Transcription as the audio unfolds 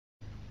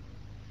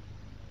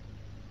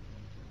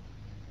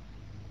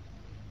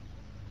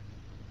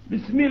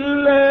بسم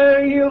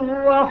الله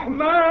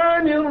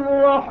الرحمن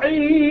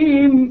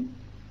الرحيم.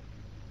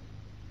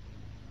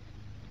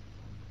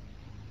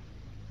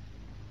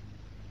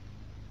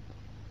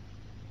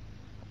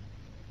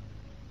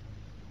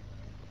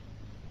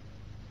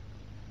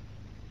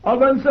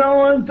 عبس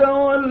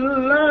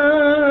وتولى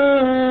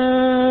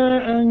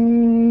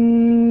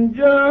أن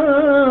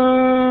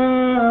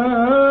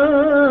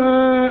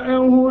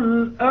جاءه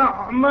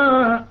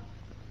الأعمى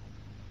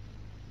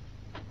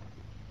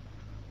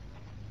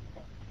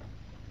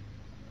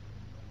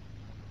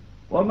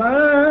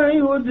وما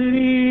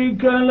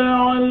يدريك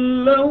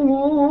لعله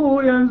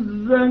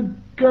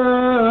يزكى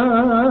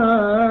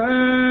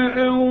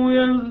أو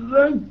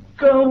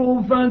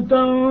يذكر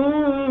فتنفعه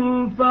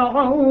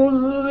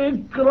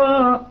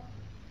الذكرى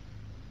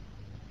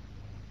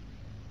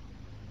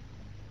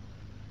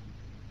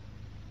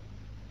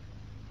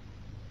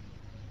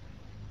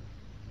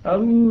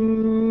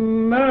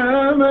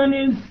أما من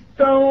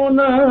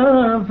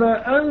استغنى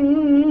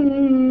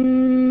فأنت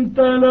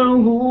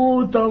له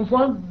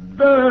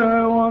تصدى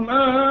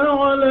وما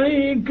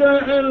عليك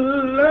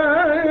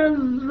ألا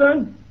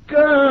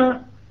يزكى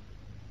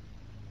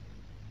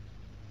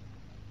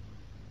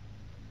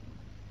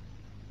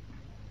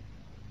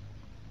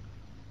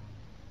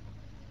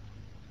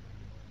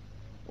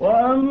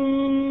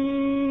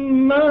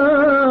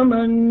وأما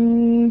من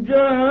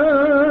جاءك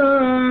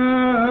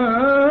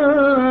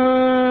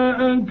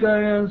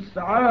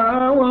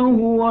يسعى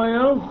وهو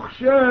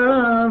يخشى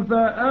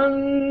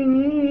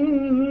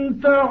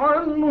فأنت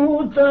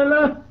عنه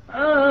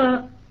تلهى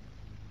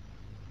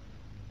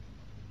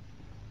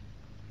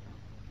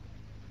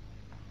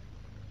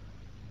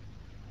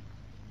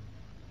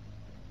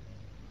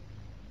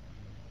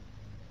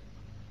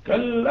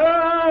كلا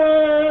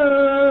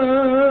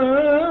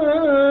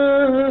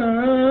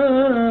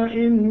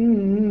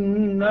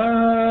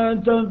إنها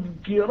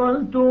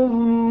تذكرة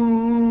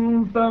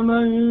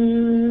فمن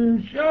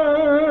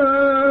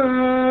شاء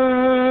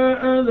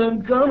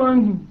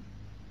ذكره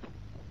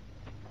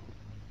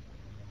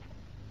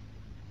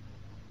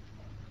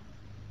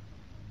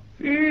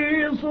في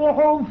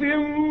صحف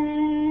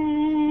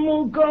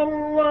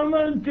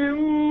مكرمة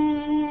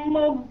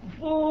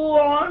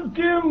مرفوعة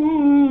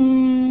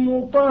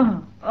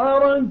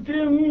مطهرة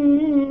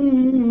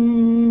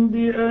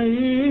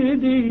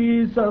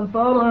بأيدي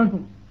سفرة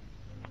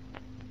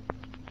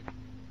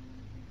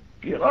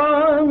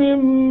كرام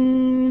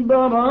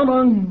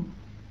بررة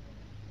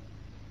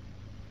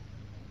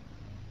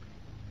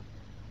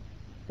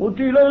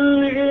قتل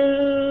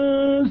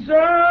الإنسان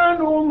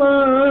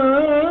ما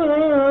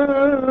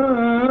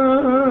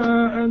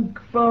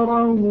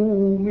أكفره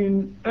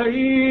من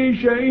أي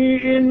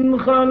شيء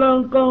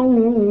خلقه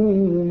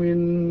من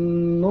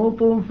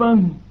نطفة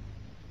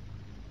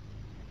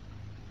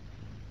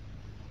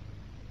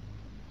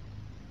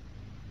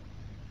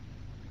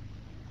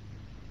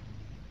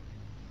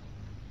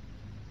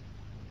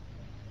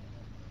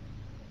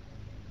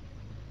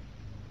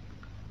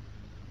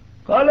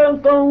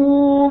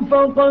خلقه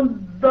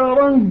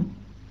فقدره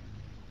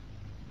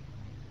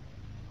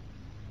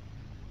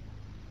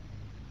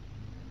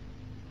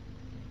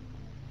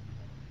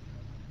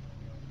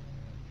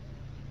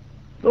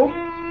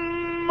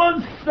ثم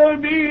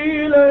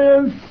السبيل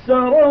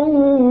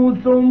يسره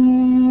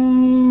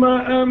ثم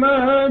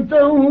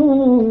أماته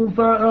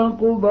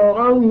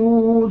فأقبره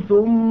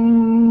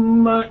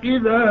ثم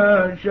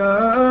إذا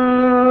شاء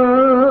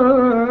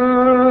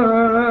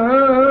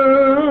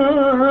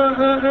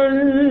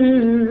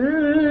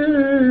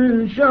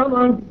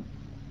أنشره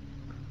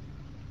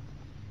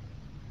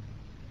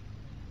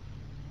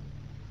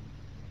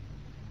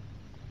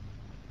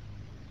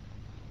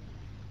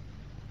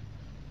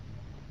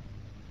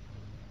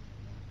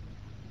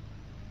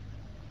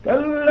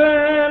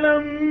كلا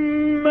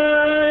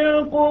لما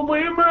يقض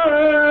ما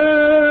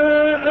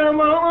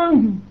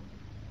أمره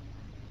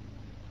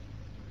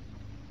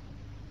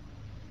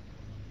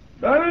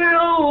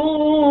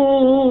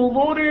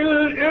فلينظر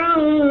الإنسان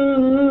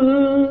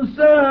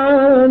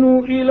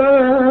إلى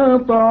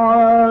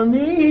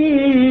طعامه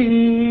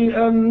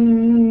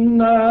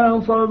أنا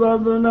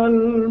صببنا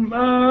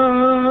الماء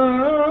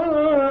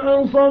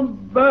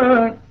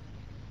صبا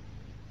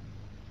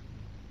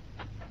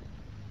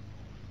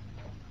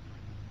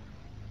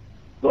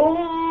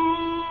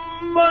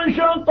ثم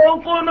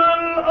شققنا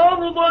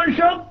الأرض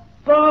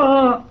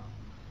شقا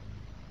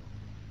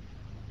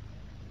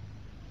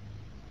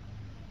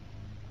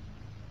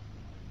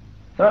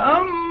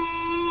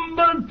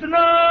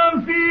فأنبتنا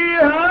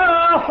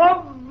فيها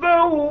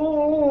حبا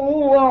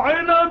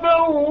وعنبا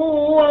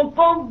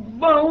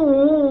وقضبا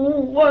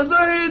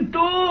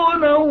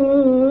وزيتونا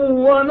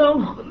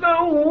ونخلا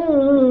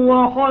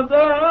وحدائق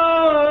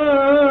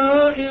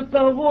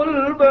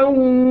غلبا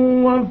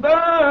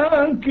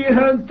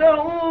وفاكهة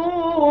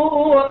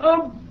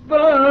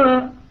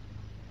وأبا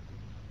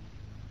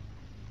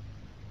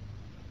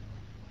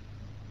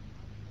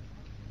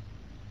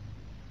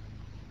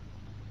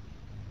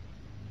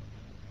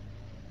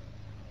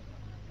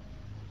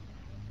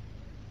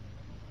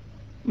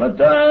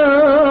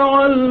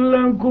متاعا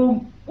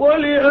لكم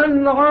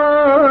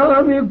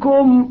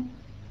ولأنعامكم.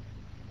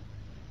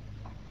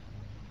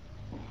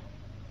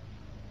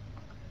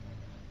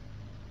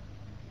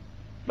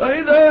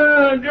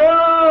 فإذا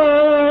جاءت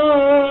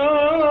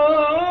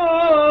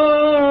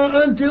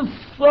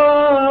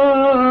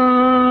الصاخة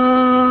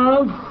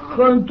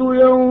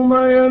يوم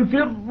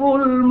يفر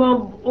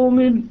المرء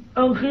من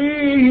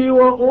أخيه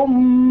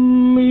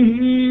وأمه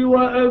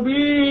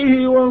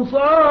وأبيه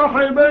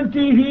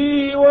وصاحبته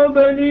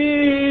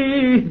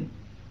وبنيه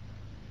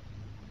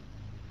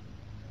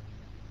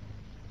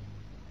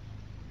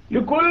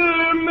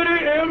لكل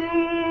امرئ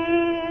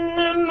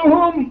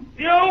منهم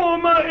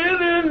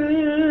يومئذ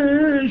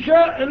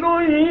شأن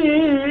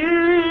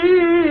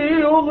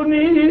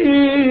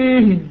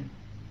يغنيه.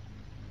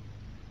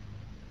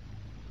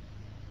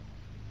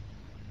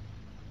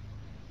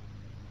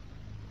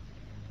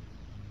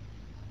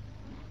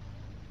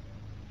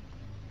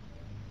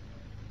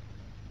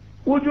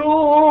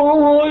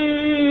 وجوه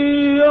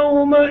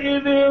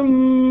يومئذ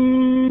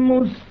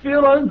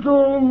مسفرة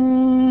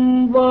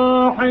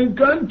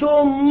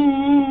ضاحكة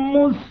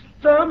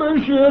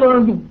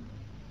مستبشرة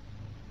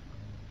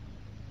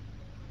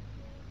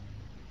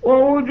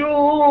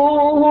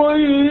ووجوه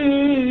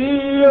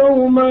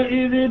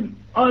يومئذ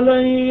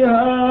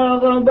عليها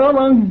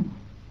غبرة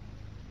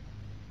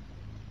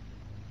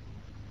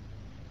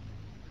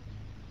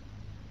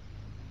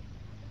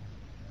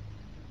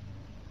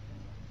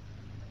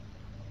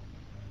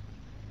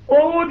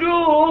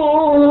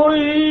ووجوه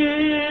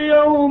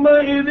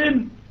يومئذ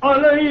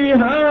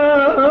عليها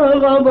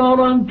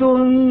غبرة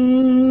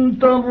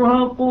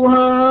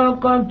ترهقها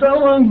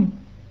قترة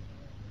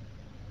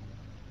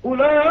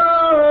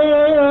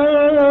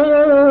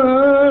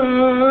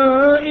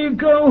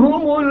أولئك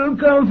هم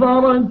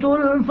الكفرة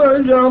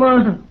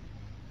الفجرة.